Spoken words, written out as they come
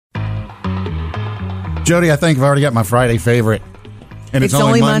Jody, I think I've already got my Friday favorite. And it's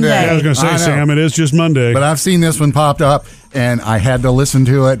only Monday. Yeah, I was going to say, Sam, it is just Monday. But I've seen this one popped up, and I had to listen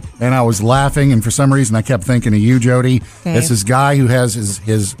to it, and I was laughing, and for some reason I kept thinking of you, Jody. Okay. It's this guy who has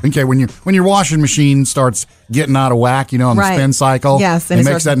his when your washing machine starts getting out of whack, on the spin cycle. Yes, and and it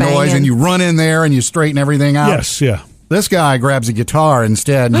it makes starts that noise, banging. and you run in there and you straighten everything out. Yes, yeah. This guy grabs a guitar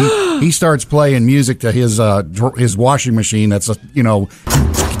instead, and he starts playing music to his washing machine. That's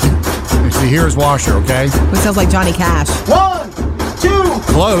you see, here's washer, okay? It sounds like Johnny Cash. 1, 2,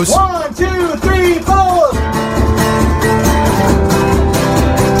 Close. 1, 2, 3, 4.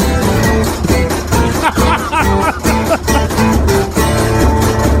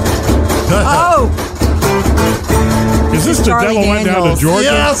 Oh, Is this the Charlie devil went down to Daniels. Georgia?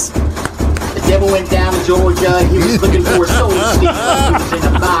 Yes. The devil went down to Georgia. He was looking for a soul to speak. He was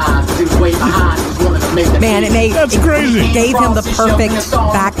in a vibe. He was way behind. He was willing to make the man, That's crazy. It gave him the perfect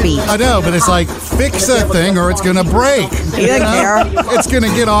backbeat. I know, but it's like, fix that thing or it's going to break. He doesn't care. It's going to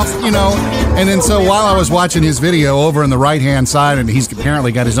get off, And then so while I was watching his video over on the right-hand side, and he's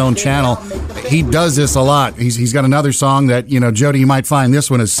apparently got his own channel, he does this a lot. He's got another song that, Jody, you might find this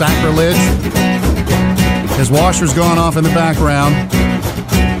one is Sacrilege. His washer's going off in the background.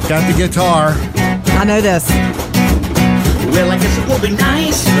 Got the guitar. I know this. Well, I guess it would be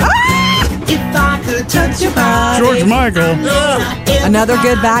nice if I could touch your body. George Michael. Another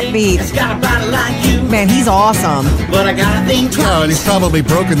good backbeat. It's got a body like you, Man, he's awesome. but I gotta think twice. Oh, and he's probably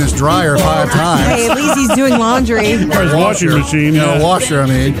broken this dryer 5 times. Hey, at least he's doing laundry. Or his washing machine. Yeah. Washer, I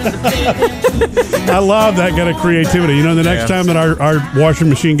mean. I love that kind of creativity. The next time that our washing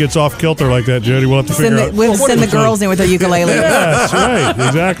machine gets off kilter like that, Jody, we'll have to figure out. We'll send the girls in with their ukulele. Yeah, that's right.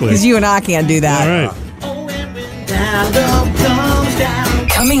 Exactly. Because you and I can't do that. All right. Down, love comes down.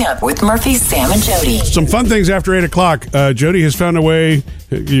 Coming up with Murphy, Sam, and Jody. Some fun things after 8 o'clock. Jody has found a way.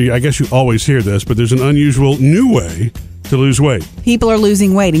 I guess you always hear this, but there's an unusual new way to lose weight. People are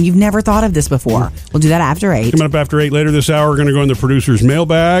losing weight, and you've never thought of this before. We'll do that after 8. Coming up after 8 later this hour, we're going to go in the producer's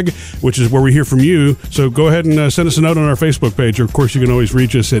mailbag, which is where we hear from you. So go ahead and send us a note on our Facebook page. Of course, you can always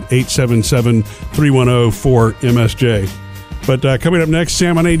reach us at 877-310-4MSJ. But coming up next,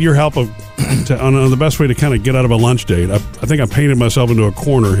 Sam, I need your help on the best way to kind of get out of a lunch date. I think I painted myself into a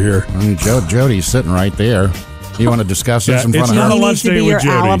corner here. I mean, Jody's sitting right there. You want to discuss this in front it's of her? not a He lunch needs to date be with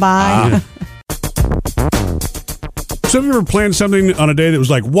your Jody. alibi. So have you ever planned something on a day that was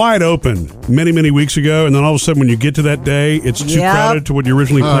like wide open many, many weeks ago, and then all of a sudden when you get to that day, it's too Yep. crowded to what you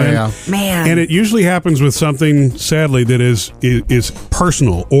originally planned? Yeah. Man. And it usually happens with something, sadly, that is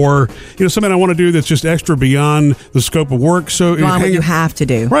personal, or something I want to do that's just extra beyond the scope of work. So Beyond what you have to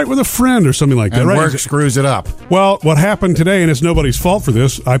do. right with a friend or something like that. And Right? work screws it up. Well, what happened today, and it's nobody's fault for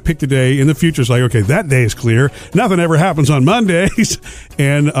this, I picked a day in the future. It's like, okay, that day is clear. Nothing ever happens on Mondays.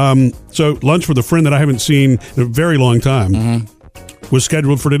 And so lunch with a friend that I haven't seen in a very long time was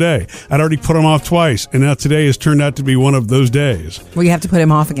scheduled for today. I'd already put him off twice, and now today has turned out to be one of those days. Well, you have to put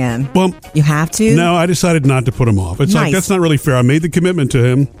him off again. Well, You have to? no, I decided not to put him off. It's like, Nice. that's not really fair. I made the commitment to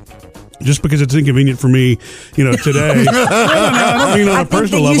him. Just because it's inconvenient for me, today. I don't mean on I a think that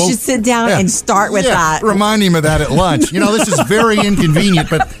personal you level. should sit down and start with that. Remind him of that at lunch. This is very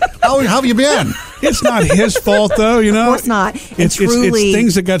inconvenient, but how have you been? It's not his fault, though. Of course not. And It's truly-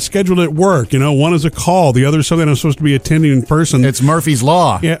 things that got scheduled at work. One is a call, the other is something I'm supposed to be attending in person. It's Murphy's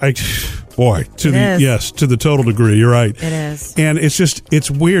Law. Yeah, to the total degree. You're right. It is. And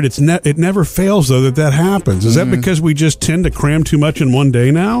it's weird. It never fails though that happens. Is that because we just tend to cram too much in one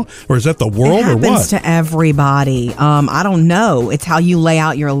day now, or is that the world, It or happens what? to everybody. I don't know. It's how you lay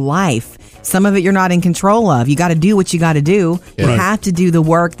out your life. Some of it you're not in control of. You got to do what you got to do. You Right. have to do the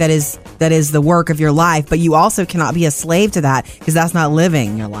work that is the work of your life, but you also cannot be a slave to that because that's not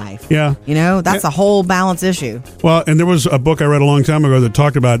living your life. Yeah. That's a whole balance issue. Well, and there was a book I read a long time ago that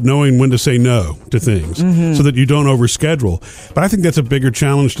talked about knowing when to say no to things so that you don't overschedule. But I think that's a bigger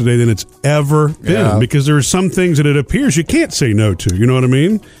challenge today than it's ever been because there are some things that it appears you can't say no to. You know what I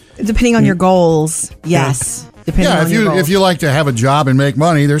mean? Depending on your goals, yes. Depending Yeah, on your goals. if you like to have a job and make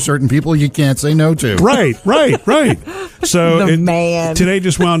money, there's certain people you can't say no to. Right. So man. today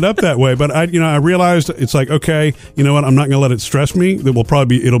just wound up that way. But I realized it's like, okay, you know what? I'm not going to let it stress me. That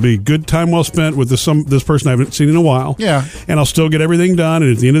it'll be good time well spent with this person I haven't seen in a while. Yeah. And I'll still get everything done.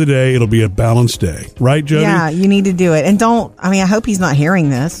 And at the end of the day, it'll be a balanced day. Right, Jody? Yeah, you need to do it. And I hope he's not hearing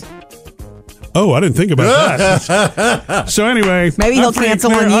this. Oh, I didn't think about that. So anyway. Maybe he'll I'm pretty cancel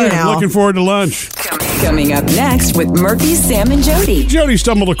clear. on you I'm now. looking forward to lunch. Coming up next with Murphy, Sam, and Jody. Jody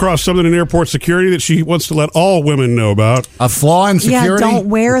stumbled across something in airport security that she wants to let all women know about. A flaw in security? Yeah, don't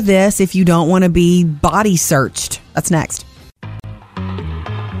wear this if you don't want to be body searched. That's next.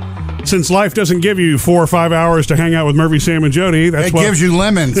 since life doesn't give you 4 or 5 hours to hang out with Murphy, Sam, and Jody, It gives you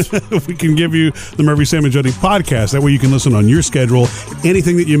lemons. we can give you the Murphy, Sam, and Jody podcast. That way you can listen on your schedule.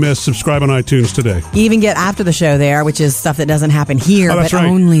 Anything that you missed, subscribe on iTunes today. You even get after the show there, which is stuff that doesn't happen here, Oh, but that's right.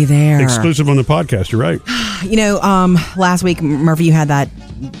 only there. Exclusive on the podcast. You're right. You know, last week, Murphy, you had that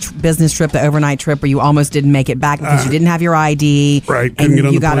business trip, the overnight trip, where you almost didn't make it back because you didn't have your ID. Right, couldn't and get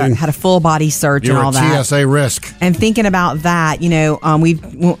on you the plane. had a full body search You're and all a that. TSA risk. And thinking about that, you know,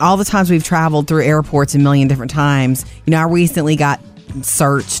 all the times we've traveled through airports a million different times. You know, I recently got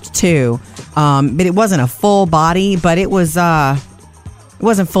searched too, but it wasn't a full body, but it was. It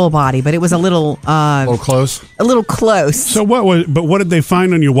wasn't full body, but it was a little Close. a little close. So what did they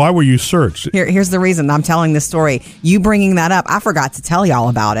find on you? Why were you searched? Here's the reason I'm telling this story. You bringing that up, I forgot to tell y'all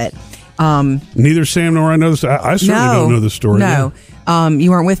about it. Neither Sam nor I know this. I certainly don't know the story. No,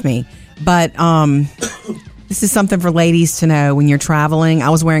 you weren't with me. But this is something for ladies to know when you're traveling. I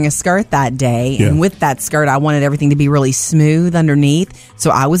was wearing a skirt that day, Yeah. and with that skirt, I wanted everything to be really smooth underneath.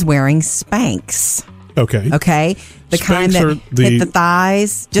 So I was wearing Spanx. Okay. Okay, the kind Spanx are that hit the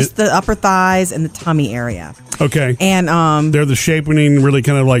thighs, just the upper thighs and the tummy area. Okay. And they're the shaping, really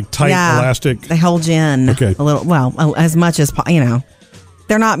kind of like tight, elastic. They hold you in Okay. a little. Well, as much as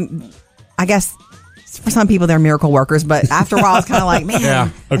they're not. I guess for some people they're miracle workers, but after a while it's kind of like, man, Yeah.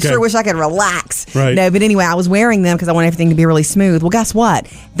 I Okay. sure wish I could relax. Right. No, but anyway, I was wearing them because I wanted everything to be really smooth. Well, guess what?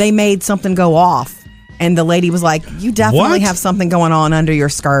 They made something go off. And the lady was like, you definitely What? have something going on under your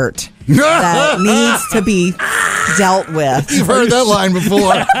skirt that needs to be dealt with. You've heard that line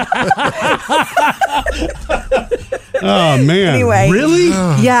before. Oh man! Anyway. Really?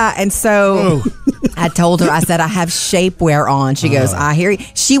 Yeah, and so I told her, I said, I have shapewear on. She goes, I hear you.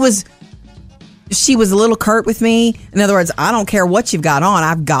 She was a little curt with me. In other words, I don't care what you've got on.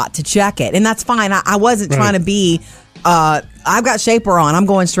 I've got to check it. And that's fine. I wasn't trying to be, I've got shapewear on. I'm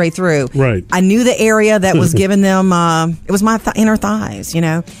going straight through. Right. I knew the area that was giving them, it was my inner thighs, you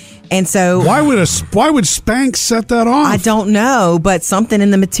know. And so Why would Spanx set that off? I don't know, but something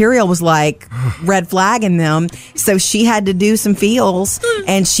in the material was like red flagging them. So she had to do some feels,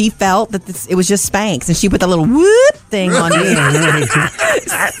 and she felt that it was just Spanx, and she put the little whoop thing on you.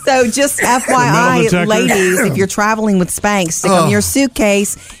 So just Metal FYI, detector. ladies, if you're traveling with Spanx, stick them in your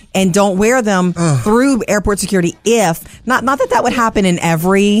suitcase and don't wear them through airport security. If not that would happen in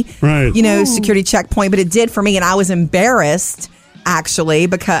every Right. security checkpoint, but it did for me, and I was embarrassed. Actually,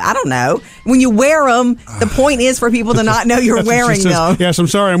 because I don't know, when you wear them, the point is for people to not know you're That's what she wearing says. them. Yes, I'm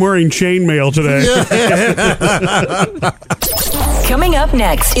sorry. I'm wearing chainmail today. Coming up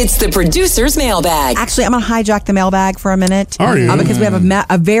next, it's the producer's mailbag. Actually, I'm going to hijack the mailbag for a minute. Are you? Because we have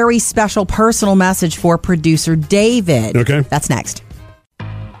a very special personal message for producer David. Okay. That's next.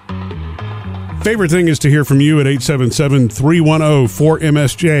 Favorite thing is to hear from you at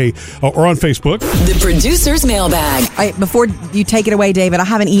 877-310-4MSJ or on Facebook. The producer's mailbag. All right, before you take it away, David,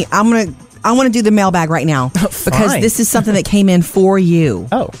 I want to do the mailbag right now because this is something that came in for you.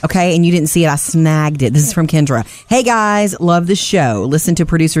 Oh. Okay, and you didn't see it. I snagged it. This is from Kendra. Hey, guys, love the show. Listen to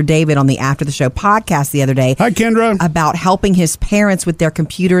producer David on the After the Show podcast the other day. Hi, Kendra. About helping his parents with their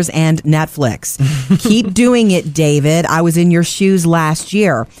computers and Netflix. Keep doing it, David. I was in your shoes last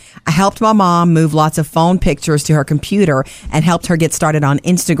year. I helped my mom move lots of phone pictures to her computer and helped her get started on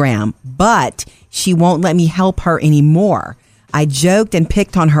Instagram, but she won't let me help her anymore. I joked and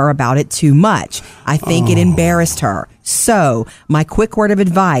picked on her about it too much. I think it embarrassed her. So, my quick word of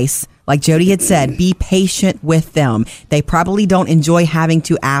advice, like Jody had said, be patient with them. They probably don't enjoy having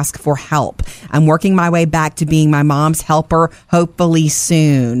to ask for help. I'm working my way back to being my mom's helper, hopefully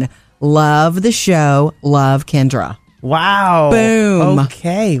soon. Love the show. Love, Kendra. Wow. Boom.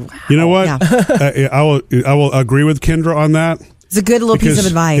 Okay. Wow. You know what? Yeah. I will agree with Kendra on that. It's a good little piece of Because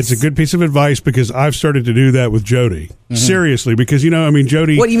advice. It's a good piece of advice because I've started to do that with Jody. Seriously, because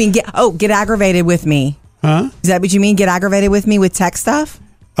Jody. What do you mean? Get aggravated with me? Huh? Is that what you mean? Get aggravated with me with tech stuff?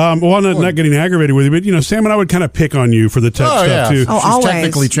 Well, not getting aggravated with you, but Sam and I would kind of pick on you for the tech stuff too. Oh, She's always.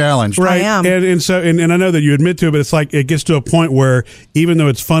 technically challenged. Right. I am. And so I know that you admit to it, but it's like it gets to a point where even though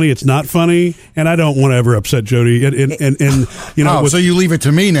it's funny, it's not funny, and I don't want to ever upset Jody. And So you leave it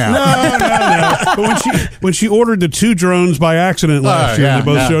to me now. No. But when she ordered the 2 drones by accident last year, and they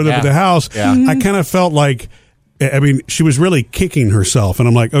both showed up at the house. Yeah. I kind of felt like, she was really kicking herself, and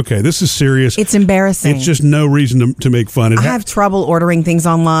I'm like, okay, this is serious. It's embarrassing. It's just no reason to make fun. I have trouble ordering things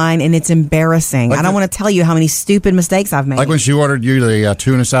online, and it's embarrassing. Like I don't want to tell you how many stupid mistakes I've made. Like when she ordered you the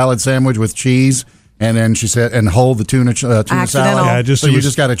tuna salad sandwich with cheese, And then she said, and hold the tuna salad. Accidental. Yeah, so you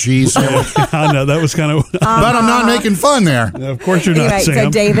just got a cheese sandwich. I know, that was kind of... But I'm not making fun there. Of course you're not, Anyway, Sam. so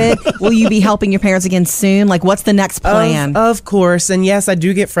David, will you be helping your parents again soon? Like, what's the next plan? Of course, and yes, I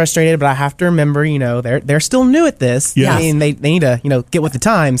do get frustrated, but I have to remember, they're still new at this. Yes. I mean, they need to, get with the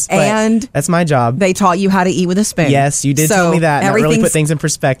times. But And that's my job. They taught you how to eat with a spoon. Yes, you did tell me that. And that really put everything's- things in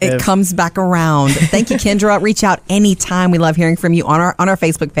perspective. It comes back around. Thank you, Kendra. Reach out anytime. We love hearing from you on our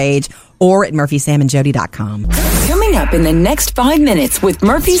Facebook page or at murphysamandjody.com. Coming up in the next 5 minutes with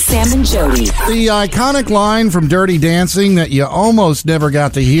Murphy, Sam, and Jody. The iconic line from Dirty Dancing that you almost never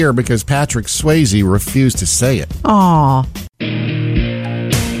got to hear because Patrick Swayze refused to say it. Aw.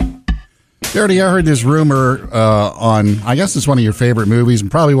 Dirty, I heard this rumor on, I guess it's one of your favorite movies and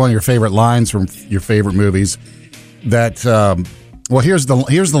probably one of your favorite lines from your favorite movies that, well, here's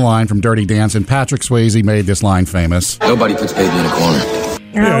the line from Dirty Dancing. Patrick Swayze made this line famous. Nobody puts baby in a corner.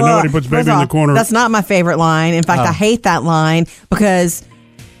 Yeah, nobody puts baby first in the off, corner. That's not my favorite line. In fact, I hate that line because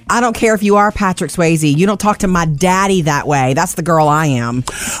I don't care if you are Patrick Swayze. You don't talk to my daddy that way. That's the girl I am.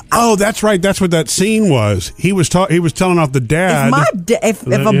 Oh, that's right. That's what that scene was. He was telling off the dad. If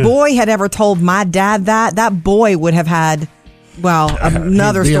a boy had ever told my dad that boy would have had, well,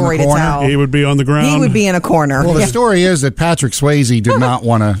 another He'd be in the story to corner. tell. He would be on the ground. He would be in a corner. Well, the Yeah. story is that Patrick Swayze did not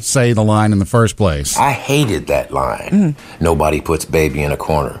want to say the line in the first place. I hated that line. Nobody puts baby in a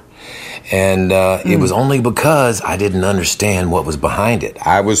corner. And it was only because I didn't understand what was behind it.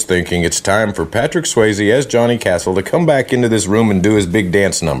 I was thinking it's time for Patrick Swayze as Johnny Castle to come back into this room and do his big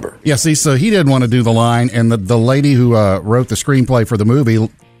dance number. Yeah, see, so he didn't want to do the line, and the lady who wrote the screenplay for the movie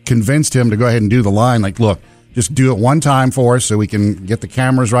convinced him to go ahead and do the line. Like, look, just do it one time for us so we can get the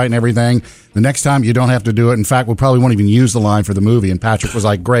cameras right and everything. The next time you don't have to do it. In fact, we probably won't even use the line for the movie. And Patrick was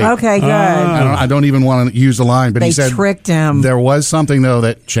like, great. Okay, good. I don't even want to use the line. But They he said tricked him. There was something, though,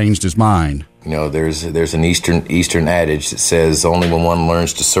 that changed his mind. You know, there's an Eastern adage that says only when one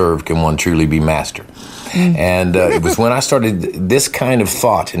learns to serve can one truly be master. And it was when I started this kind of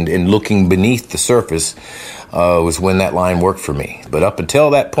thought and looking beneath the surface was when that line worked for me. But up until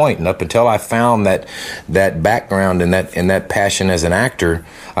that point, and up until I found that background and that passion as an actor,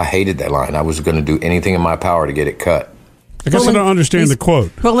 I hated that line. I was going to do anything in my power to get it cut. I guess I don't understand the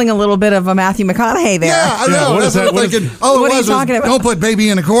quote. Pulling a little bit of a Matthew McConaughey there. Yeah, I know. what That's is that? what What I'm is- thinking. Oh, What it are you was talking about? don't put baby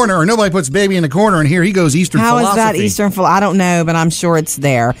in a corner, or nobody puts baby in a corner, and here he goes Eastern How philosophy. is that Eastern? I don't know, but I'm sure it's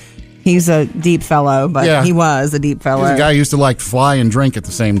there. He's a deep fellow, but Yeah. he was a deep fellow. He's a guy who used to like fly and drink at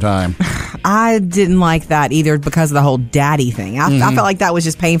the same time. I didn't like that either because of the whole daddy thing. I felt like that was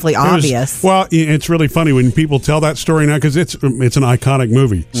just painfully It was- obvious. well, it's really funny when people tell that story now because it's an iconic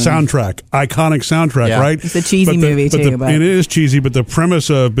movie. Iconic soundtrack, Yeah. right? It's a cheesy movie, too, but- it is cheesy, but the premise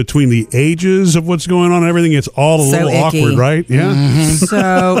of between the ages of what's going on and everything, it's all a So little icky. awkward, right? Yeah.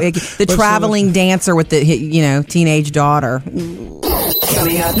 So the traveling dancer with the teenage daughter.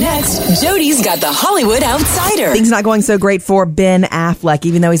 Coming up next, Jody's got the Hollywood Outsider. Things not going so great for Ben Affleck,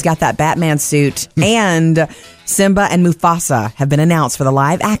 even though he's got that Batman suit. And Simba and Mufasa have been announced for the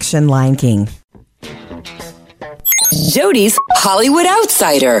live-action Lion King. Jody's Hollywood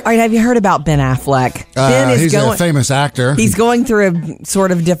Outsider. All right, have you heard about Ben Affleck? Ben is He's a famous actor. He's going through a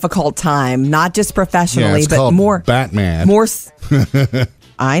sort of difficult time, not just professionally, it's but called more Batman.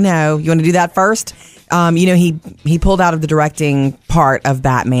 I know. You want to do that first? He pulled out of the directing part of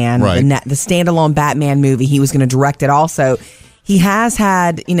Batman, Right. the standalone Batman movie. He was going to direct it also. He has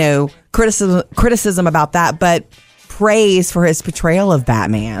had, criticism about that, but praise for his portrayal of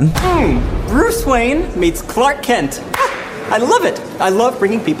Batman. Bruce Wayne meets Clark Kent. I love it. I love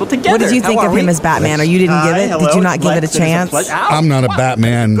bringing people together. What did you think How of are him we? as Batman, or you didn't give it? Hello. Did you not give it a It's chance? pleasure. Ow. I'm not a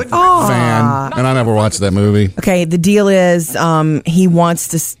Batman fan, and I never watched that movie. Okay, the deal is he wants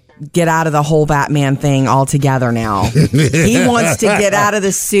to get out of the whole Batman thing altogether now. He wants to get out of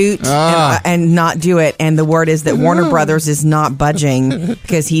the suit and not do it. And the word is that Warner Brothers is not budging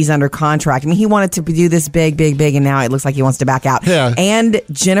because he's under contract. I mean, he wanted to do this big, and now it looks like he wants to back out. Yeah. And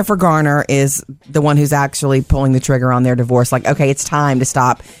Jennifer Garner is the one who's actually pulling the trigger on their divorce. Like, okay, it's time to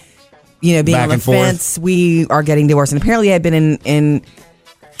stop, being Back on the and forth. fence. We are getting divorced. And apparently I've been in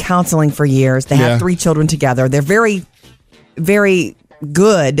counseling for years. They Yeah. have 3 children together. They're very, very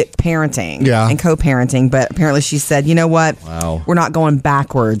good parenting and co-parenting, but apparently she said, you know what? Wow. We're not going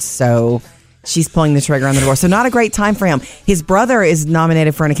backwards, so she's pulling the trigger on the divorce. So not a great time for him. His brother is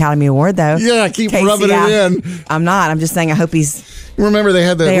nominated for an Academy Award, though. Yeah, keep rubbing it in. I'm not. I'm just saying I hope he's... Remember they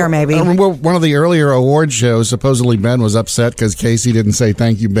had that There, maybe. I remember one of the earlier award shows. Supposedly Ben was upset because Casey didn't say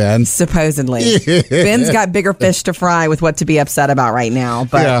thank you, Ben. Supposedly. Ben's got bigger fish to fry with what to be upset about right now,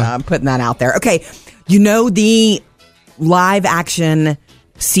 but Yeah. I'm putting that out there. Okay, the live action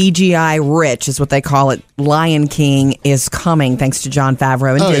CGI rich is what they call it. Lion King is coming thanks to Jon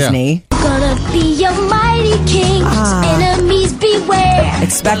Favreau and Disney. Gonna be a mighty king. Enemies beware.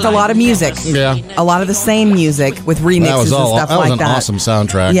 Expect a lot of music. Yeah. A lot of the same music with remixes and stuff that was like an that. awesome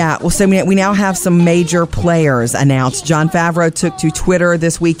soundtrack. Yeah, well, so we now have some major players announced. Jon Favreau took to Twitter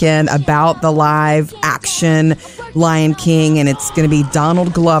this weekend about the live action Lion King, and it's going to be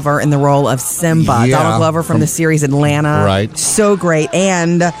Donald Glover in the role of Simba. Yeah, Donald Glover from the series Atlanta. Right. So great.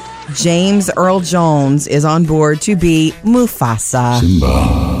 And James Earl Jones is on board to be Mufasa.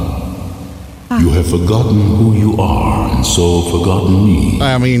 Simba, you have forgotten who you are, and so forgotten me.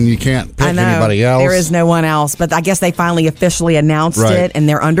 I mean, you can't pick I know. anybody else. There is no one else, but I guess they finally officially announced it, and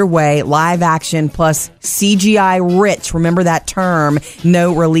they're underway. Live action plus CGI rich. Remember that term.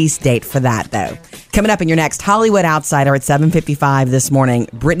 No release date for that, though. Coming up in your next Hollywood Outsider at 7:55 this morning,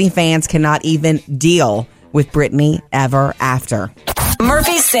 Britney fans cannot even deal with Britney ever after.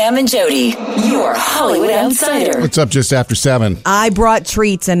 Murphy, Sam, and Jody, your Hollywood Outsider. What's up just after 7? I brought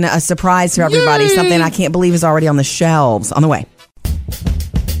treats and a surprise for everybody. Yay! Something I can't believe is already on the shelves. On the way.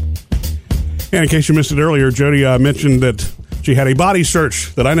 And in case you missed it earlier, Jody mentioned that she had a body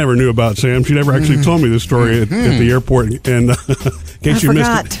search that I never knew about, Sam. She never actually told me this story at the airport. And in case you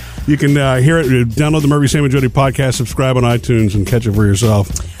missed it, you can hear it. Download the Murphy, Sam, and Jody podcast, subscribe on iTunes, and catch it for yourself.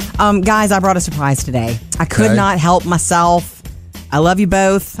 Guys, I brought a surprise today. I could not help myself. I love you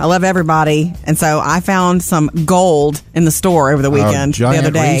both. I love everybody. And so I found some gold in the store over the weekend, the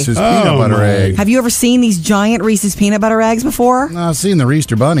other day. Reese's peanut butter egg. Have you ever seen these giant Reese's peanut butter eggs before? No, I've seen the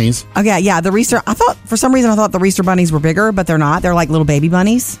Reester bunnies. Okay, yeah, the Reester. For some reason, I thought the Reester bunnies were bigger, but they're not. They're like little baby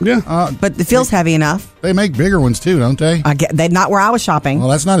bunnies. Yeah. But it feels heavy enough. They make bigger ones too, don't they? They're not where I was shopping. Well,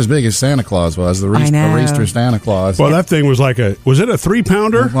 that's not as big as Santa Claus was. The Reester Santa Claus. Well, that thing was like was it a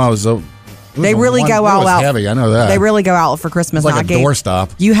 3-pounder? Well, it was they really go all out. Heavy, I know that. They really go out for Christmas. It's like a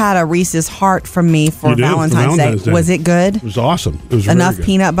doorstop. You had a Reese's Heart from me for Valentine's Day. Was it good? It was awesome. It was enough good.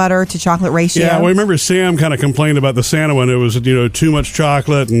 Peanut butter to chocolate ratio. Yeah, well, I remember Sam kind of complained about the Santa one. It was too much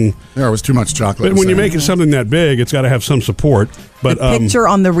chocolate, and there was too much chocolate. But when you make it something that big, it's got to have some support. But the picture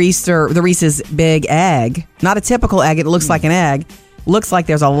on the Reese's big egg, not a typical egg. It looks like an egg. Looks like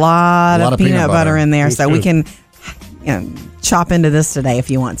there's a lot of peanut butter in there, so we can chop into this today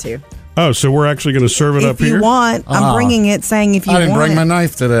if you want to. Oh, so we're actually going to serve it up here? If you want. I'm bringing it saying if you want. I didn't bring my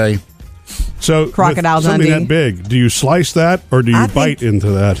knife today. So Crocodile something Dundee. that big, do you slice that or do you bite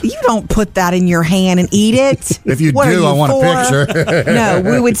into that? You don't put that in your hand and eat it. If you do, I want a picture. No,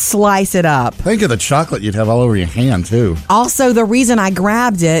 we would slice it up. Think of the chocolate you'd have all over your hand, too. Also, the reason I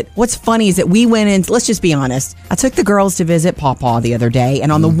grabbed it, what's funny is that we went in, let's just be honest, I took the girls to visit Pawpaw the other day, and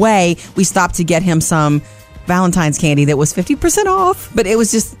on the way, we stopped to get him some Valentine's candy that was 50% off, but it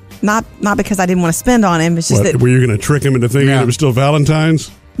was just not because I didn't want to spend on him. It's just that. Were you going to trick him into thinking it was still Valentine's?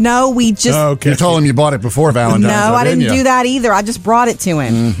 No, we just. Oh, okay. You told him you bought it before Valentine's. No, I didn't do that either. I just brought it to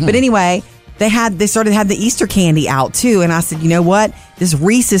him. But anyway, they started to have the Easter candy out too, and I said, you know what? This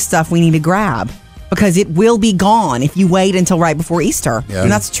Reese's stuff we need to grab because it will be gone if you wait until right before Easter,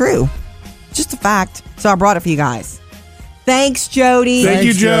 and that's true. Just a fact. So I brought it for you guys. Thanks, Jody. Thank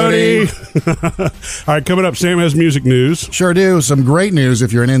you, Jody. All right, coming up, Sam has music news. Sure do. Some great news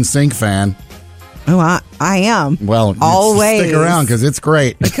if you're an NSYNC fan. Oh, I am. Well, always stick around because it's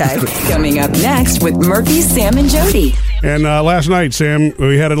great. Okay. Coming up next with Murphy, Sam, and Jody. And last night, Sam,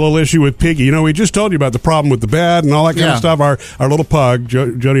 we had a little issue with Piggy. We just told you about the problem with the bed and all that kind of stuff. Our little pug,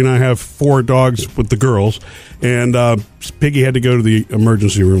 Jody and I have 4 dogs with the girls, and Piggy had to go to the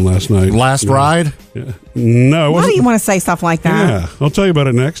emergency room last night. Last ride? Yeah. No, it Why do you want to say stuff like that? Yeah, I'll tell you about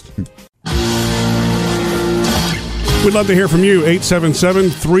it next. We'd love to hear from you,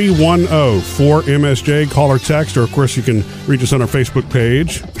 877-310-4MSJ. Call or text, or of course you can reach us on our Facebook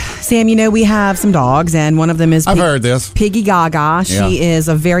page. Sam, we have some dogs, and one of them is I've heard this. Piggy Gaga. She is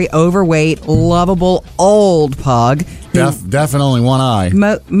a very overweight, lovable, old pug. Definitely one eye.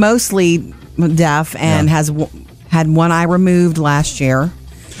 Mostly deaf and has had one eye removed last year.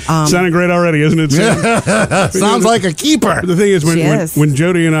 Sounding great already, isn't it, Sam? Sounds like a keeper. The thing is, when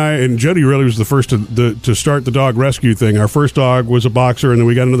Jody and I, and Jody really was the first to start the dog rescue thing. Our first dog was a boxer, and then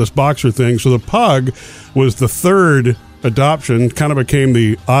we got into this boxer thing. So the pug was the third adoption, kind of became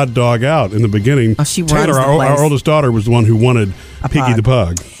the odd dog out in the beginning. Oh, she Taylor, runs the place. our oldest daughter, was the one who wanted Piggy the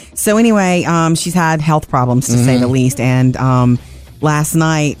pug. So anyway, she's had health problems, to say the least. And last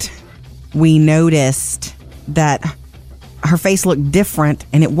night, we noticed that her face looked different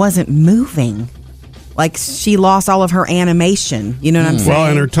and it wasn't moving. Like she lost all of her animation. You know what I'm saying? Well,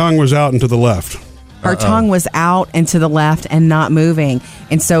 and her tongue was out and to the left. Her tongue was out and to the left and not moving.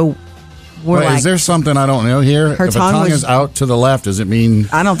 And so We're Wait, like, is there something I don't know here? Her if tongue a tongue was- is out to the left, does it mean?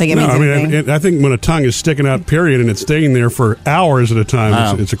 I don't think it No, means I anything. mean, I think when a tongue is sticking out, period, and it's staying there for hours at a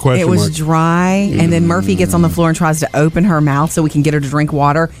time, it's a question It was mark. dry, and then Murphy gets on the floor and tries to open her mouth so we can get her to drink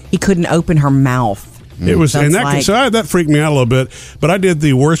water. He couldn't open her mouth. It was, So and it's that like- that freaked me out a little bit. But I did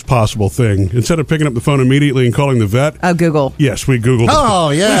the worst possible thing. Instead of picking up the phone immediately and calling the vet, Google. Yes, we Googled.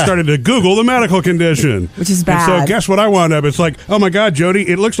 Oh, yeah. We started to Google the medical condition, Which is And bad. so guess what I wound up? It's like, oh my God, Jody,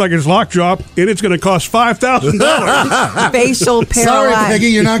 it looks like it's lockjaw, and it's going to cost $5,000. Facial Sorry, paralysis. Peggy,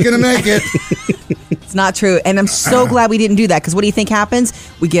 you're not going to make it. It's not true. And I'm so glad we didn't do that because what do you think happens?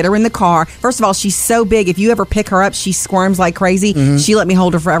 We get her in the car. First of all, she's so big. If you ever pick her up, she squirms like crazy. She let me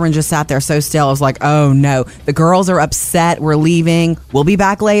hold her forever and just sat there so still. I was like, oh no. The girls are upset. We're leaving. We'll be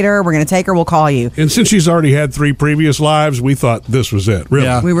back later. We're going to take her. We'll call you. And since she's already had 3 previous lives, we thought this was it. Really.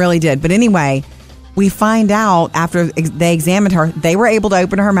 Yeah. We really did. But anyway, we find out after they examined her, they were able to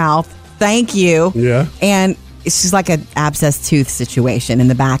open her mouth. Thank you. Yeah. And it's just like an abscess tooth situation in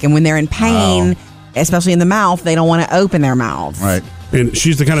the back. And when they're in pain, especially in the mouth, they don't want to open their mouths. Right. And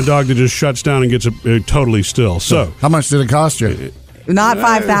she's the kind of dog that just shuts down and gets totally still. So, how much did it cost you? Not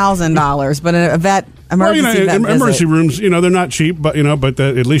 $5,000, but a vet emergency vet emergency visit. rooms, they're not cheap, but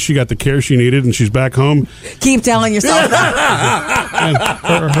at least she got the care she needed, and she's back home. Keep telling yourself that.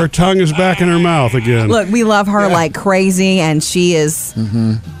 And her tongue is back in her mouth again. Look, we love her like crazy, and she is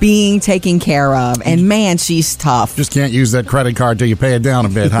being taken care of. And man, she's tough. Just can't use that credit card till you pay it down a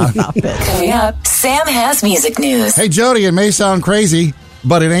bit, huh? Coming up, Sam has music news. Hey, Jody, it may sound crazy,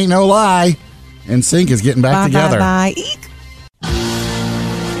 but it ain't no lie. NSYNC is getting back together. Bye, bye. Eek.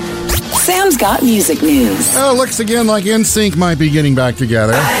 Sam's got music news. Oh, looks again like NSYNC might be getting back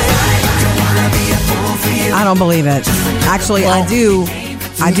together. I don't believe it. Actually, I do.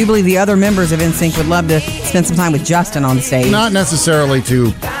 I do believe the other members of NSYNC would love to spend some time with Justin on the stage. Not necessarily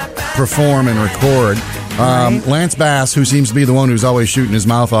to perform and record. Lance Bass, who seems to be the one who's always shooting his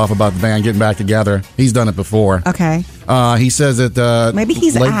mouth off about the band getting back together, he's done it before. Okay. He says that Maybe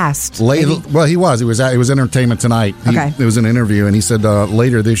he's asked. Well, he was. It was Entertainment Tonight. Okay. It was an interview, and he said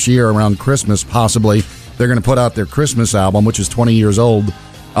later this year, around Christmas, possibly they're going to put out their Christmas album, which is 20 years old,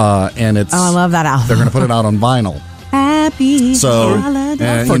 and it's. Oh, I love that album. They're going to put it out on vinyl. Happy So, holiday.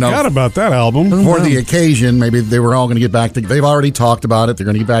 and, Forgot about that album. for the occasion, maybe they were all going to get back to. They've already talked about it. They're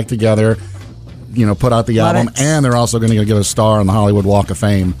going to get back together. Put out the Love album, it. and they're also going to get a star on the Hollywood Walk of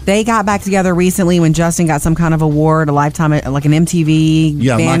Fame. They got back together recently when Justin got some kind of award, a lifetime, like an MTV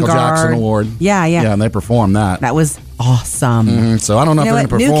Yeah, Vanguard. Michael Jackson Award. Yeah. Yeah, and they performed that. That was awesome. So I don't know You if know they're what?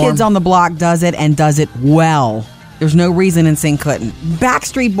 going to New perform. Kids on the Block does it and does it well. There's no reason NSYNC couldn't.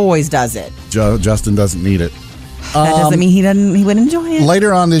 Backstreet Boys does it. Justin doesn't need it. That doesn't mean he wouldn't enjoy it.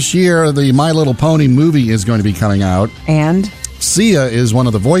 Later on this year, the My Little Pony movie is going to be coming out. And Sia is one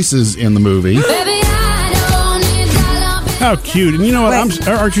of the voices in the movie. How cute. And you know what?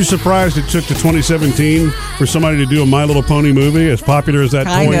 Aren't you surprised it took to 2017 for somebody to do a My Little Pony movie, as popular as that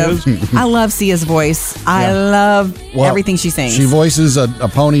kind toy of. is? I love Sia's voice. I love Well, everything she sings. She voices a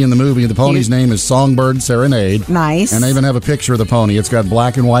pony in the movie. The pony's name is Songbird Serenade. Nice. And they even have a picture of the pony. It's got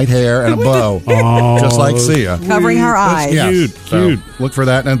black and white hair and a bow, Oh, just like Sia. Covering her eyes. Yeah. Cute, So cute. look for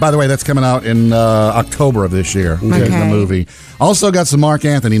that. And by the way, that's coming out in October of this year. Okay. The movie. Also got some Mark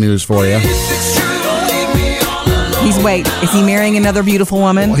Anthony news for you. Is he marrying another beautiful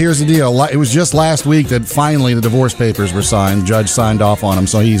woman? Well, here's the deal. It was just last week that finally the divorce papers were signed. The judge signed off on them.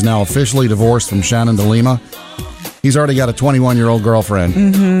 So he's now officially divorced from Shannon DeLima. He's already got a 21-year-old girlfriend.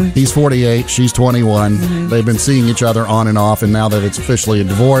 Mm-hmm. He's 48. She's 21. Mm-hmm. They've been seeing each other on and off. And now that it's officially a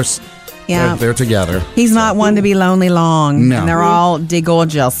divorce, Yeah. they're together. He's not one to be lonely long. No. And they're all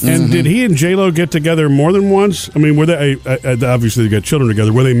gorgeous. And did he and J-Lo get together more than once? I mean, were they, obviously they got children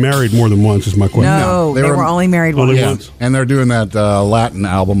together. Were they married more than once is my question. No, they they were- were only married once. Only Yeah. once. And they're doing that Latin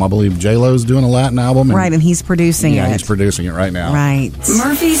album. I believe J-Lo's doing a Latin album. And, Right, and he's producing yeah, it. he's producing it right now. Right.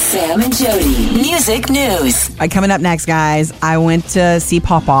 Murphy, Sam, and Jody. Music news. All right, coming up next, guys, I went to see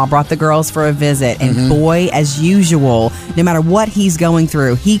Pawpaw, brought the girls for a visit, and boy, as usual, no matter what he's going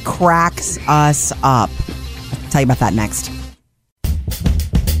through, he cracks us up. I'll tell you about that next.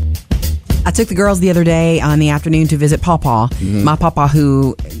 I took the girls the other day on the afternoon to visit Pawpaw. My Pawpaw,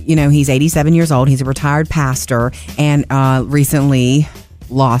 who, he's 87 years old. He's a retired pastor and recently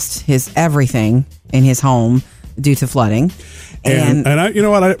lost his everything in his home due to flooding. And I, you know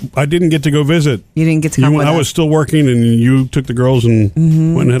what? I didn't get to go visit. You didn't get to come with I us. was still working, and you took the girls and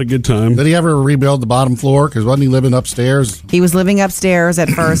went and had a good time. Did he ever rebuild the bottom floor? Because wasn't he living upstairs? He was living upstairs at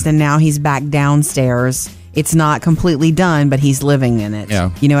first, and now he's back downstairs. It's not completely done, but he's living in it.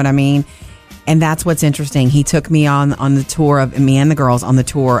 Yeah. You know what I mean? And that's what's interesting. He took me on the tour of me and the girls on the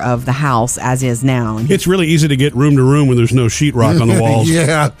tour of the house as is now. And It's really easy to get room to room when there's no sheetrock on the walls.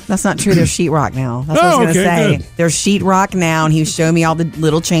 Yeah. that's not true. There's sheetrock now. That's what I was going to say. Good. There's sheetrock now, and he was showing me all the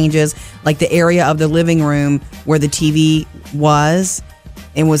little changes, like the area of the living room where the TV was.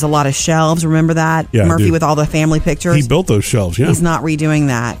 It was a lot of shelves. Remember that? Yeah, I Murphy do. with all the family pictures. He built those shelves, yeah. He's not redoing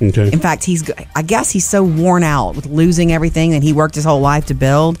that. Okay. In fact, I guess he's so worn out with losing everything that he worked his whole life to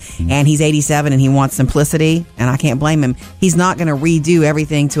build, and he's 87 and he wants simplicity, and I can't blame him. He's not going to redo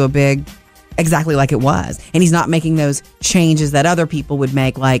everything to a big, exactly like it was. And he's not making those changes that other people would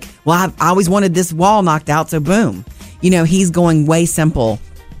make, like, well, I always wanted this wall knocked out, so boom. He's going way simple.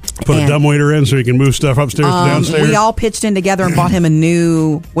 Put a dumbwaiter in so he can move stuff upstairs to downstairs. We all pitched in together and bought him a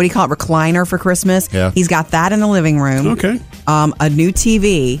new, what do you call it, recliner for Christmas. Yeah. He's got that in the living room. Okay. A new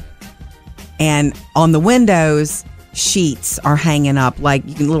TV, and on the windows, sheets are hanging up like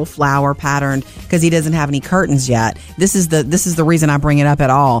little flower patterned because he doesn't have any curtains yet. This is the reason I bring it up at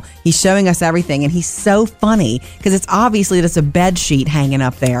all. He's showing us everything, and he's so funny because it's obviously just a bed sheet hanging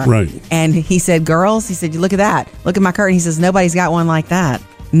up there. Right. And he said, "Girls," he said, "Look at that. Look at my curtain." He says, "Nobody's got one like that.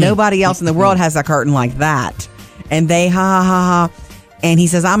 Nobody else in the world has a curtain like that." And they ha ha ha ha. And he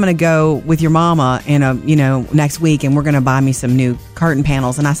says, "I'm going to go with your mama next week, and we're going to buy me some new curtain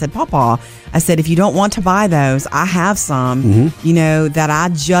panels." And I said, "Papa," I said, "if you don't want to buy those, I have some, that I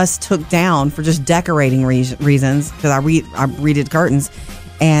just took down for just decorating reasons because I redid curtains."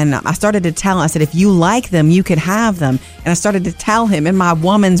 And I started to tell him, I said, "If you like them, you could have them." And I started to tell him in my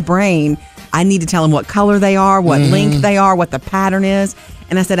woman's brain, I need to tell him what color they are, what length they are, what the pattern is.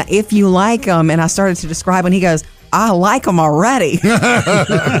 And I said, "If you like them," and I started to describe, and he goes, "I like them already."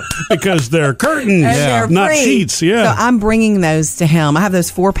 Because they're curtains, They're not free. sheets. Yeah. So I'm bringing those to him. I have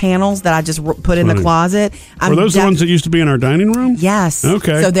those 4 panels that I just put in the Funny. closet. Were those the ones that used to be in our dining room? Yes.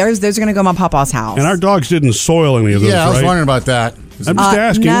 Okay. So those are going to go to my papa's house. And our dogs didn't soil any of those, Yeah, I was right? wondering about that. I'm just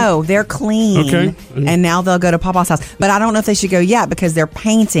asking. No, they're clean. Okay. And now they'll go to Papa's house. But I don't know if they should go yet because they're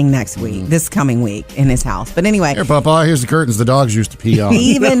painting this coming week in his house. But anyway. Here, Papa, here's the curtains the dogs used to pee on.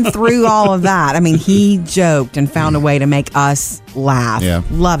 Even through all of that, I mean, he joked and found a way to make us laugh. Yeah.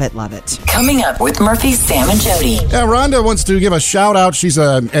 Love it, love it. Coming up with Murphy, Sam, and Jody. Yeah, Rhonda wants to give a shout out. She's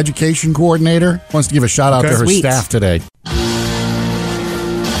an education coordinator. Wants to give a shout out to her Sweet. staff today.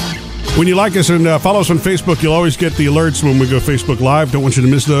 When you like us and follow us on Facebook, you'll always get the alerts when we go Facebook Live. Don't want you to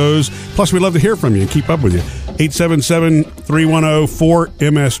miss those. Plus, we'd love to hear from you and keep up with you.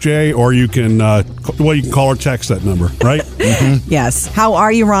 877-310-4MSJ, or you can you can call or text that number, right? Yes. How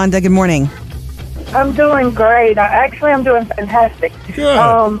are you, Rhonda? Good morning. I'm doing great. I'm doing fantastic. Good.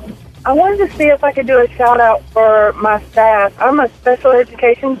 I wanted to see if I could do a shout out for my staff. I'm a special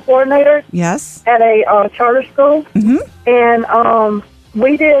education coordinator Yes. at a charter school, and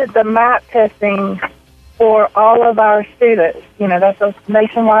we did the MAP testing for all of our students. That's a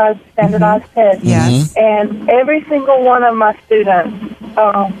nationwide standardized test. Yes. And every single one of my students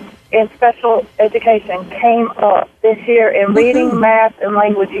in special education came up this year in reading, math, and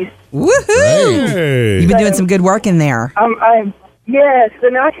languages. Woohoo! Hey. You've been doing some good work in there. Yes,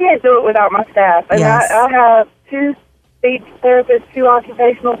 and I can't do it without my staff. And Yes. I have 2 speech therapists, 2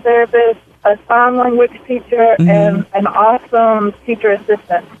 occupational therapists, a sign language teacher, and an awesome teacher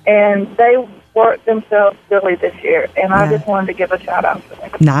assistant. And they worked themselves silly this year, and I just wanted to give a shout out to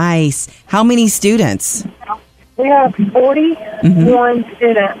them. Nice. How many students? We have 41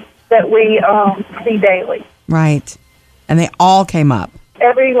 students that we see daily. Right. And they all came up.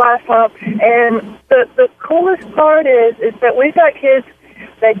 Every last month. And the coolest part is that we've got kids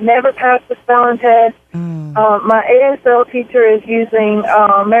that never passed the spelling test. My ASL teacher is using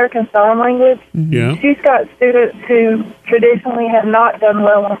American Sign Language. Yeah. She's got students who traditionally have not done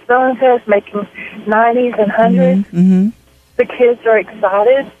well on spelling tests, making 90s and 100s. The kids are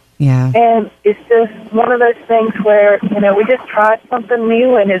excited. Yeah. And it's just one of those things where, we just tried something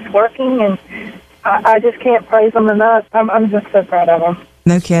new and it's working, and I just can't praise them enough. I'm just so proud of them.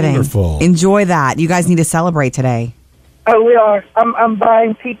 No kidding. Wonderful. Enjoy that. You guys need to celebrate today. Oh, we are. I'm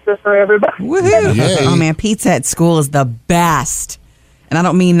buying pizza for everybody. Woohoo! Yay. Oh man, pizza at school is the best. And I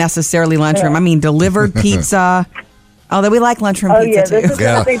don't mean necessarily lunchroom. I mean delivered pizza. Although we like lunchroom Oh, pizza yeah, too. this is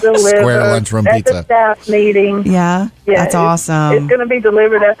going to be delivered Square lunchroom at pizza. the staff meeting. Yeah, that's awesome. It's going to be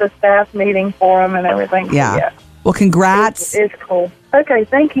delivered at the staff meeting for them and everything. So, Yeah. Well, congrats. It's cool. Okay,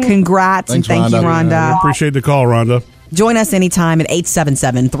 thank you. Congrats. Thanks, and thank you, Rhonda. Appreciate the call, Rhonda. Join us anytime at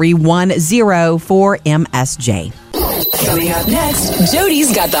 877-310-4MSJ. Coming up next,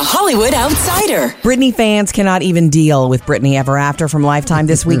 Jody's got the Hollywood Outsider. Britney fans cannot even deal with Britney Ever After from Lifetime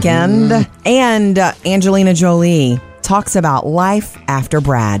this weekend. And Angelina Jolie talks about life after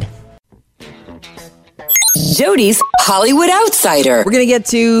Brad. Jody's Hollywood Outsider. We're going to get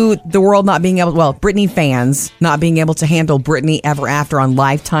to the world not being able, Britney fans not being able to handle Britney Ever After on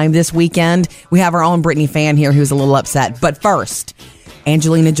Lifetime this weekend. We have our own Britney fan here who's a little upset. But first,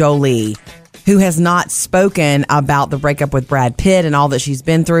 Angelina Jolie, who has not spoken about the breakup with Brad Pitt and all that she's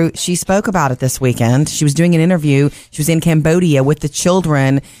been through. She spoke about it this weekend. She was doing an interview. She was in Cambodia with the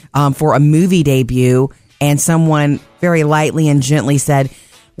children for a movie debut. And someone very lightly and gently said,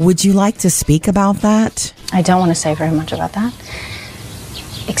 would you like to speak about that? I don't want to say very much about that,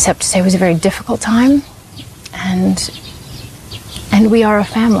 except to say it was a very difficult time, and we are a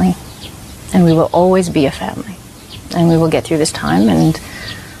family, and we will always be a family, and we will get through this time and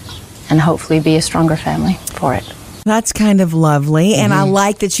hopefully be a stronger family for it. That's kind of lovely, and I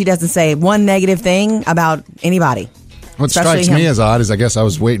like that she doesn't say one negative thing about anybody. What strikes me as odd is I guess I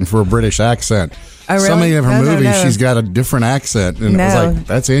was waiting for a British accent. Oh, really? So many of her movies, no. she's got a different accent. And it was like,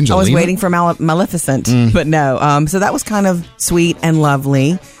 that's Angelina. I was waiting for Maleficent, but no. So that was kind of sweet and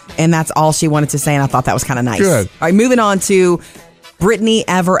lovely. And that's all she wanted to say. And I thought that was kind of nice. Good. All right, moving on to Britney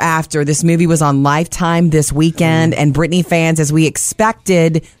Ever After. This movie was on Lifetime this weekend. And Britney fans, as we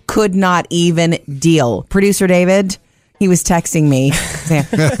expected, could not even deal. Producer David, he was texting me.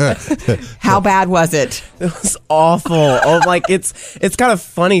 How bad was it? It was awful. It's kind of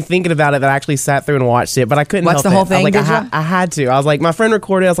funny thinking about it that I actually sat through and watched it, but I couldn't Watch help the it. whole thing, I had to. I was like, my friend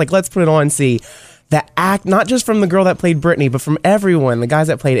recorded. I was like, let's put it on and see. The act, not just from the girl that played Britney, but from everyone, the guys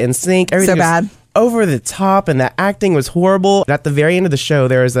that played NSYNC. Everything So bad. was over the top, and the acting was horrible. At the very end of the show,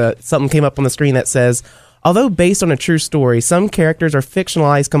 there is something came up on the screen that says, although based on a true story, some characters are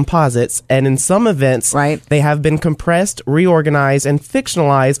fictionalized composites, and in some events, they have been compressed, reorganized, and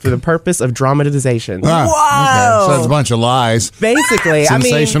fictionalized for the purpose of dramatization. Whoa! Okay. So it's a bunch of lies. Basically,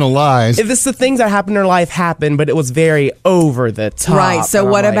 sensational lies. If it's the things that happened in her life happened, but it was very over the top. Right. So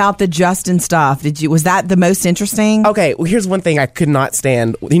what about the Justin stuff? Was that the most interesting? Okay, well, here's one thing I could not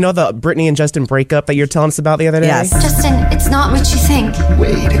stand. You know the Britney and Justin breakup that you were telling us about the other day? Yes. Justin, it's not what you think.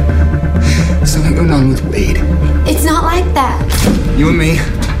 Wade. Something going on with Wade. It's not like that. You and me.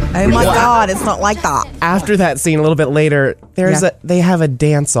 Oh my God, it's not like that. After that scene, a little bit later, they have a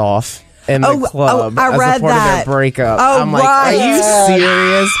dance off in the club I as read a part of their breakup. Oh, I'm like, are you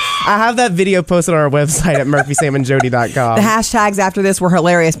serious? I have that video posted on our website at murphysamandjody.com. The hashtags after this were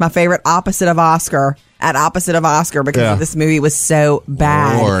hilarious. My favorite, opposite of Oscar, because this movie was so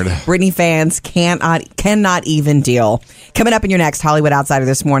bad. Lord. Britney fans cannot even deal. Coming up in your next Hollywood Outsider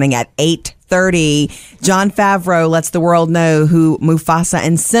this morning at 8:30, Jon Favreau lets the world know who Mufasa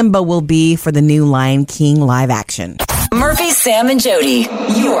and Simba will be for the new Lion King live action. Murphy, Sam, and Jody,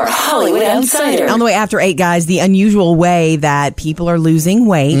 your Hollywood Outsider. On the way after 8, guys, the unusual way that people are losing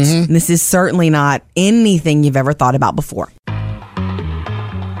weight. And this is certainly not anything you've ever thought about before.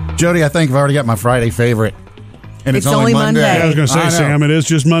 Jody, I think I've already got my Friday favorite. And it's only Monday. I was going to say, Sam, it is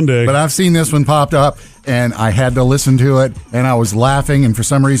just Monday. But I've seen this one popped up, and I had to listen to it, and I was laughing, and for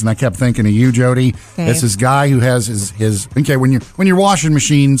some reason I kept thinking of you, Jody. Okay. It's this guy who has his when your washing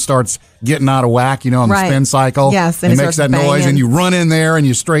machine starts getting out of whack, on the spin cycle. Yes, and and it it makes starts that noise, banging. and you run in there and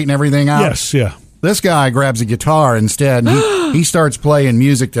you straighten everything out. Yes, yeah. This guy grabs a guitar instead, and he starts playing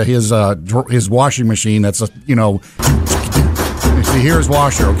music to his washing machine. That's you hear his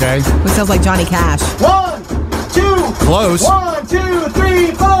washer, okay? It sounds like Johnny Cash. 1, 2, Close. 1, 2,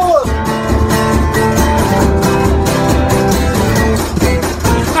 3, 4.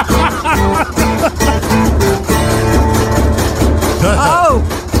 Oh!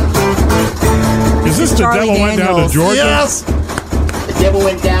 Is this the Charlie devil went down to Daniels. Georgia? Yes. The devil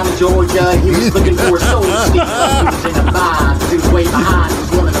went down to Georgia. He was looking for a soul to speak. He was in a vibe. He was way behind. He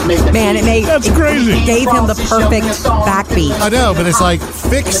was willing to make the Man, That's crazy. It gave him the perfect backbeat. I know, but it's like,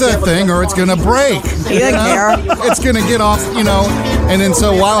 fix that thing or it's going to break. He doesn't care. It's going to get off, And then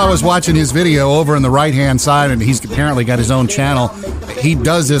so while I was watching his video over on the right-hand side, and he's apparently got his own channel, he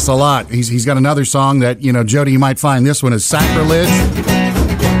does this a lot. He's got another song that, Jody, you might find this one is Sacrilege.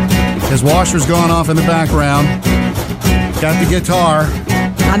 His washer's going off in the background. Got the guitar.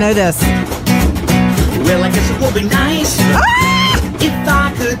 I know this. Well, I guess it would be nice if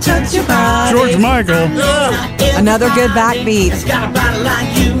I could touch your body. George Michael. Another good backbeat.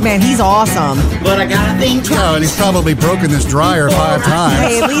 Man, he's awesome. But I gotta think twice. Oh, and he's probably broken this dryer 5 times.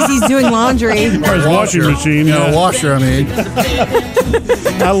 Hey, at least he's doing laundry. Or his washing machine. Yeah. Washer, I mean.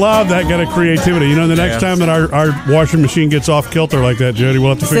 I love that kind of creativity. The next time that our washing machine gets off kilter like that, Jody, we'll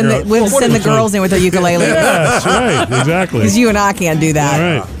have to figure out. We'll send the girls in with their ukulele. Yeah, that's right. Exactly. Because you and I can't do that.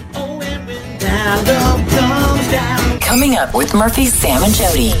 All right. Coming up with Murphy, Sam, and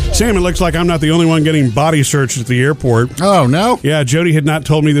Jody. Sam, it looks like I'm not the only one getting body searched at the airport. Oh, no? Yeah, Jody had not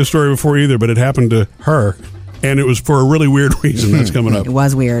told me this story before either, but it happened to her. And it was for a really weird reason. That's coming up. It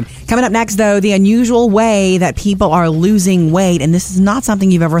was weird. Coming up next, though, the unusual way that people are losing weight. And this is not something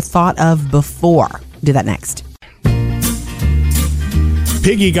you've ever thought of before. Do that next.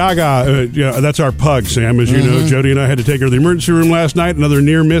 Piggy Gaga, that's our pug, Sam. As you know, Jody and I had to take her to the emergency room last night. Another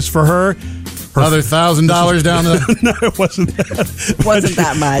near miss for her. Another $1,000 down the... No, it wasn't that. Wasn't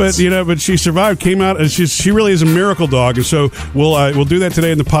that much. But she survived, came out, and she really is a miracle dog. And so we'll do that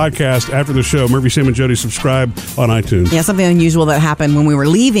today in the podcast after the show. Murphy, Sam, and Jody, subscribe on iTunes. Yeah, something unusual that happened when we were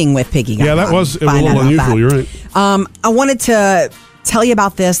leaving with Piggy Gaga. Yeah, that was a little unusual. You're right. I wanted to tell you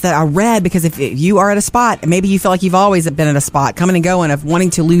about this that I read, because if you are at a spot, maybe you feel like you've always been at a spot, coming and going, of wanting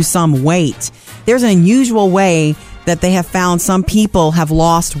to lose some weight. There's an unusual way that they have found some people have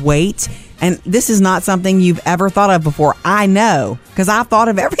lost weight. And this is not something you've ever thought of before. I know, because I've thought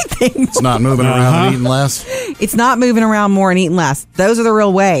of everything. It's not moving around and eating less. It's not moving around more and eating less. Those are the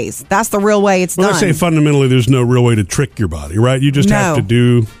real ways. That's the real way it's done. I say fundamentally there's no real way to trick your body, right? You just have to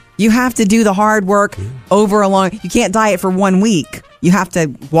do... You have to do the hard work over a long... You can't diet for 1 week. You have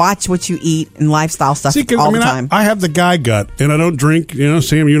to watch what you eat and lifestyle stuff the time. I have the guy gut, and I don't drink.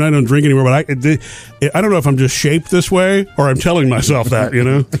 Sam, you and I don't drink anymore. But I don't know if I'm just shaped this way or I'm telling myself that.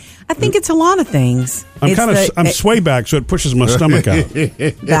 I think it's a lot of things. I'm sway back, so it pushes my stomach out.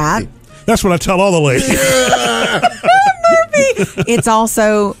 That's what I tell all the ladies. It's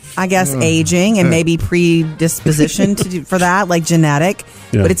also, I guess, aging and maybe predisposition for that, like genetic.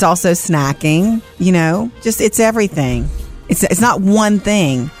 Yeah. But it's also snacking. It's everything. It's not one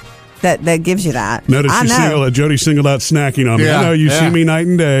thing that gives you that. Notice Jody singled out snacking on me. Yeah, I know you see me night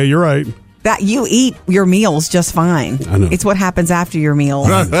and day. You're right. That you eat your meals just fine. I know. It's what happens after your meal.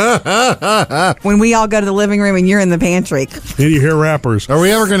 When we all go to the living room and you're in the pantry. And you hear rappers. Are we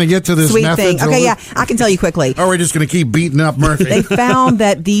ever going to get to this sweet method? thing? Okay, yeah, I can tell you quickly. Or are we just going to keep beating up Murphy? They found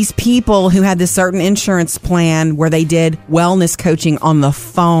that these people who had this certain insurance plan where they did wellness coaching on the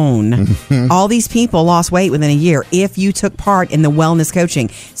phone, all these people lost weight within a year if you took part in the wellness coaching.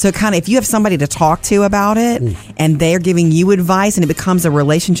 So if you have somebody to talk to about it and they're giving you advice and it becomes a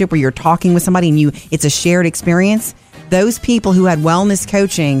relationship where you're talking with somebody and it's a shared experience, those people who had wellness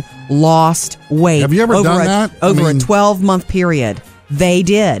coaching lost weight. Have you ever done that? Over a 12-month period. They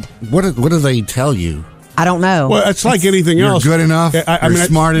did. What do they tell you? I don't know. Well, it's like anything else. You're good enough. You're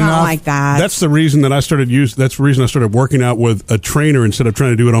smart enough. Not like that. That's the reason that I started working out with a trainer instead of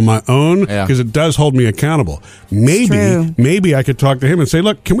trying to do it on my own, because it does hold me accountable. Maybe I could talk to him and say,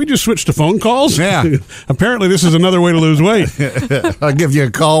 "Look, can we just switch to phone calls?" Yeah. Apparently, this is another way to lose weight. I'll give you a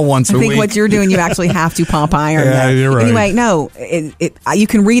call once a week. I think what you're doing, you actually have to pump iron. Yeah, you're right. Anyway, no, you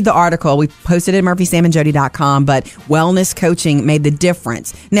can read the article. We posted it at murphysamandjody.com, but wellness coaching made the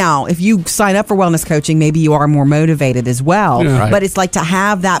difference. Now, if you sign up for wellness coaching, maybe you are more motivated as well. Yeah. Right. But it's like to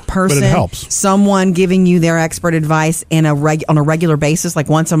have that person, but it helps. Someone giving you their expert advice on a regular basis, like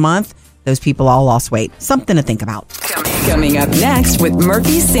once a month. Those people all lost weight. Something to think about. Coming up next with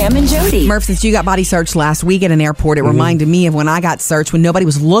Murphy, Sam, and Jody. Murph, since you got body searched last week at an airport, it reminded me of when I got searched when nobody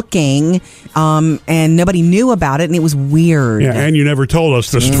was looking and nobody knew about it, and it was weird. Yeah, and you never told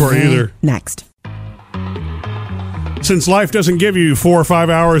us the story either. Next. Since life doesn't give you 4 or 5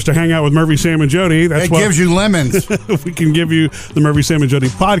 hours to hang out with Murphy, Sam, and Jody, it gives you lemons. We can give you the Murphy, Sam, and Jody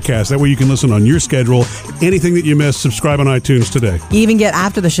podcast. That way you can listen on your schedule. Anything that you miss, subscribe on iTunes today. You even get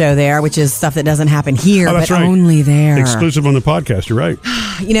after the show there, which is stuff that doesn't happen here, but right. only there. Exclusive on the podcast. You're right.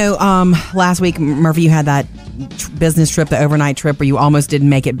 Last week, Murphy, you had that business trip, the overnight trip, where you almost didn't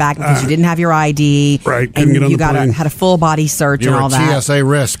make it back because you didn't have your ID. Right. Couldn't get on the plane. Had a full body search and all that. You're a TSA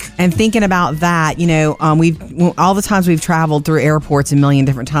risk. And thinking about that, all the times we've traveled through airports a million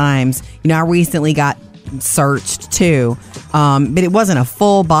different times. I recently got searched too, but it wasn't a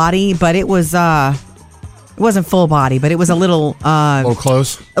full body, but it was. It wasn't full body, but it was a little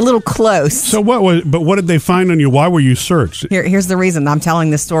close. A little close. So what did they find on you? Why were you searched? Here's the reason I'm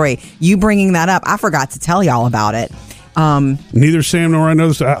telling this story. You bringing that up, I forgot to tell y'all about it. Neither Sam nor I know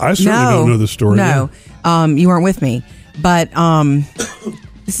this. I certainly don't know the story. No, you weren't with me, but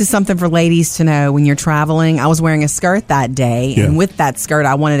this is something for ladies to know when you're traveling. I was wearing a skirt that day, and with that skirt,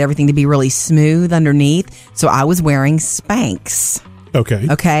 I wanted everything to be really smooth underneath, so I was wearing Spanx. Okay.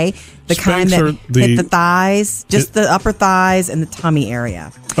 The Spanx kind that hit the thighs, just the upper thighs and the tummy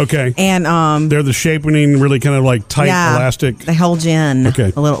area. Okay. And they're the shaping, really kind of like tight, elastic. They hold you in a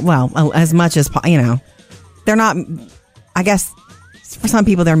little, well, as much as, they're not, I guess, for some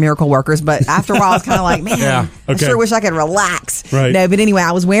people they're miracle workers, but after a while it's kind of like, man, I sure wish I could relax. Right. No, but anyway,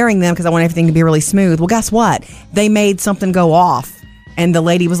 I was wearing them because I want everything to be really smooth. Well, guess what? They made something go off. And the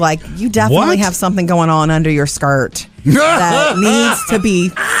lady was like, you definitely have something going on under your skirt that needs to be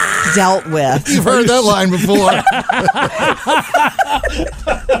dealt with. You've heard that line before.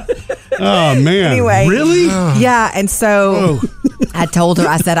 Oh, man. Anyway. Really? Yeah, and so I told her,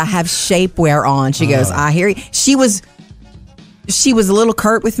 I said, I have shapewear on. She goes, I hear you. She was a little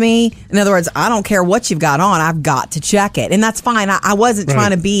curt with me. In other words, I don't care what you've got on. I've got to check it. And that's fine. I wasn't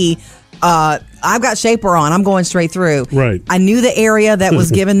trying to be, I've got shapewear on. I'm going straight through. Right. I knew the area that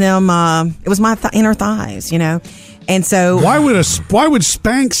was giving them, it was my inner thighs, And so why would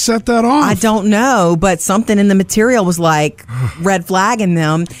Spanx set that off? I don't know, but something in the material was like red flagging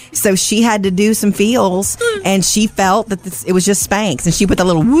them. So she had to do some feels, and she felt that it was just Spanx, and she put the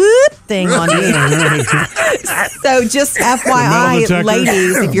little whoop thing on me. So just FYI,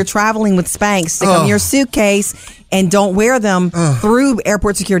 ladies, if you're traveling with Spanx, stick them in your suitcase and don't wear them through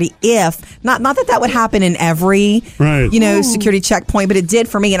airport security. If not that would happen in every security checkpoint, but it did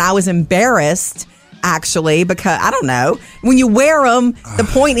for me, and I was embarrassed. Actually, because I don't know, when you wear them, the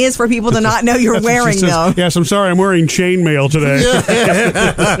point is for people to not know you're wearing them. Yes, I'm sorry, I'm wearing chainmail today.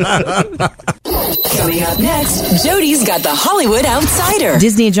 Coming up next, Jody's got the Hollywood Outsider.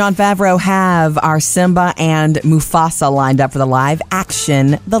 Disney and Jon Favreau have our Simba and Mufasa lined up for the live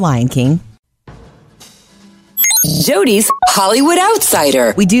action The Lion King. Jody's Hollywood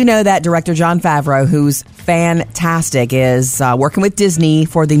Outsider. We do know that director Jon Favreau, who's fantastic, is working with Disney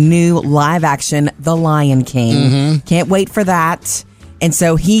for the new live action The Lion King. Mm-hmm. Can't wait for that. And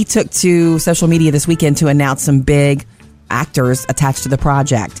so he took to social media this weekend to announce some big actors attached to the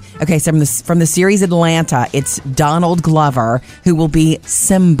project. Okay, so from the series Atlanta, it's Donald Glover, who will be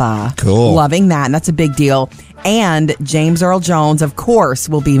Simba. Cool. Loving that, and that's a big deal. And James Earl Jones, of course,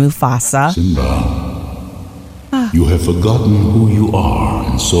 will be Mufasa. Simba, you have forgotten who you are,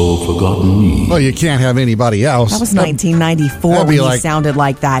 and so forgotten me. Well, you can't have anybody else. That was 1994 when he sounded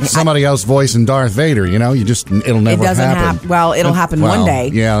like that. Somebody else voicing Darth Vader, it'll never happen. It'll happen one day.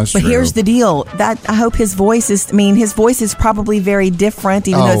 Yeah, that's But true. here's the deal. I hope his voice is probably very different,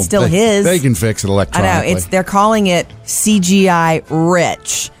 even though it's still his. They can fix it electronically. I know. They're calling it CGI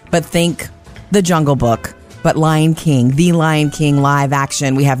rich, but think The Jungle Book, but Lion King, The Lion King live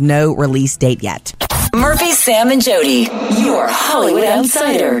action. We have no release date yet. Murphy, Sam, and Jody, your Hollywood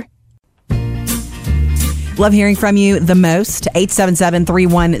Outsider. Love hearing from you the most.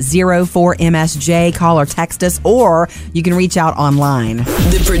 877-3104-MSJ. Call or text us, or you can reach out online.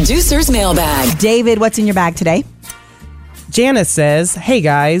 The producer's mailbag. David, what's in your bag today? Janice says, hey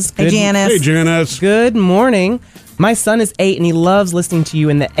guys. Hey, Janice. Hey, Janice. Good morning. My son is 8 and he loves listening to you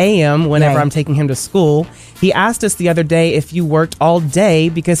in the AM whenever I'm taking him to school. He asked us the other day if you worked all day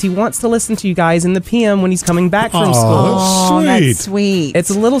because he wants to listen to you guys in the PM when he's coming back from school. Oh, that's sweet.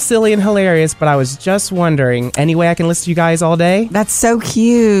 It's a little silly and hilarious, but I was just wondering, any way I can listen to you guys all day? That's so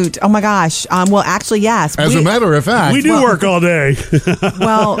cute. Oh my gosh. Well, actually, yes. As a matter of fact, we do work all day.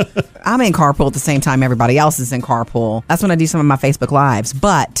 Well, I'm in carpool at the same time everybody else is in carpool. That's when I do some of my Facebook Lives.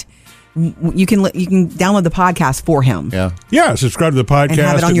 But you can download the podcast for him. Yeah, subscribe to the podcast. And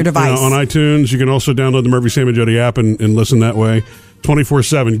have it on your device. On iTunes. You can also download the Murphy, Sam, and Jody app and listen that way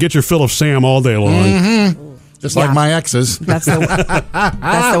 24/7. Get your fill of Sam all day long. Mm-hmm. Just like my exes. That's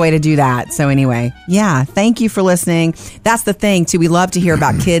the way to do that. So anyway, thank you for listening. That's the thing, too. We love to hear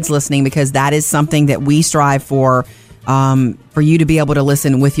about kids listening because that is something that we strive for you to be able to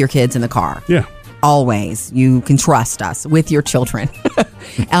listen with your kids in the car. Yeah. Always. You can trust us with your children.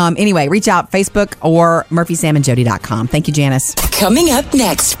 Anyway, reach out, Facebook or murphysamandjody.com. Thank you, Janice. Coming up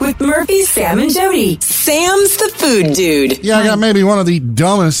next with Murphy, Sam, and Jody. Sam's the food dude. Yeah, I got maybe one of the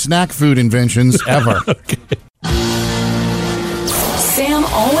dumbest snack food inventions ever. Sam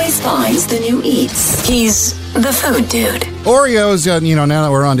always finds the new eats. He's the food dude. Oreos, now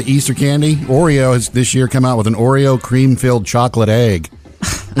that we're on to Easter candy, Oreo has this year come out with an Oreo cream-filled chocolate egg.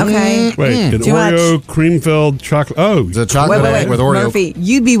 Okay. Wait, an Too Oreo much. cream-filled chocolate? Oh, it's a chocolate egg with Oreo. Murphy,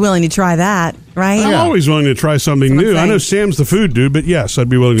 you'd be willing to try that, right? I'm always willing to try something new. I know Sam's the food dude, but yes, I'd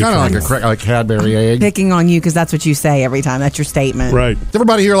be willing to try Kind of like a Cadbury egg. Picking on you because that's what you say every time. That's your statement. Right. Does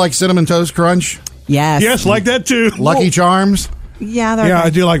everybody here like Cinnamon Toast Crunch? Yes. Yes, like that too. Lucky Charms? Yeah, I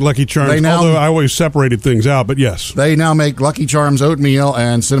do like Lucky Charms, although I always separated things out, but yes. They now make Lucky Charms oatmeal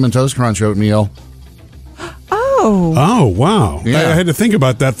and Cinnamon Toast Crunch oatmeal. Oh, wow. Yeah. I had to think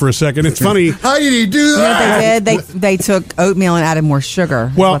about that for a second. It's funny. How did he do You know that? what they did? They took oatmeal and added more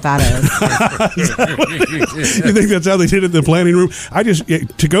sugar. Well, what that is. You think that's how they did it in the planning room?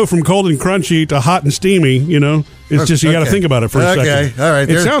 To go from cold and crunchy to hot and steamy, It's just you got to think about it for a second. Okay, all right.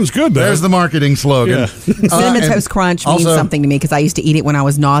 It sounds good, though. There's the marketing slogan. Cinnamon Toast Crunch means something to me because I used to eat it when I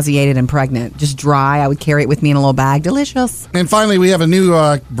was nauseated and pregnant. Just dry. I would carry it with me in a little bag. Delicious. And finally, we have a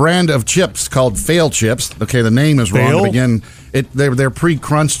new brand of chips called Fail Chips. Okay, the name is wrong. Fail? But again, they're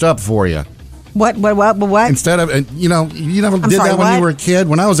pre-crunched up for you. What? Instead of, you never did sorry, that when what? you were a kid?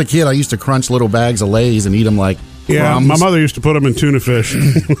 When I was a kid, I used to crunch little bags of Lay's and eat them like Yeah, crumbs. my mother used to put them in tuna fish.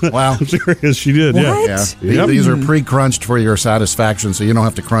 Wow. I'm serious, she did. What? Yeah. Yeah. These are pre-crunched for your satisfaction, so you don't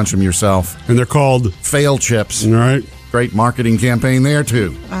have to crunch them yourself. And they're called Fail Chips. All right. Great marketing campaign there,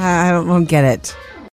 too. I don't get it.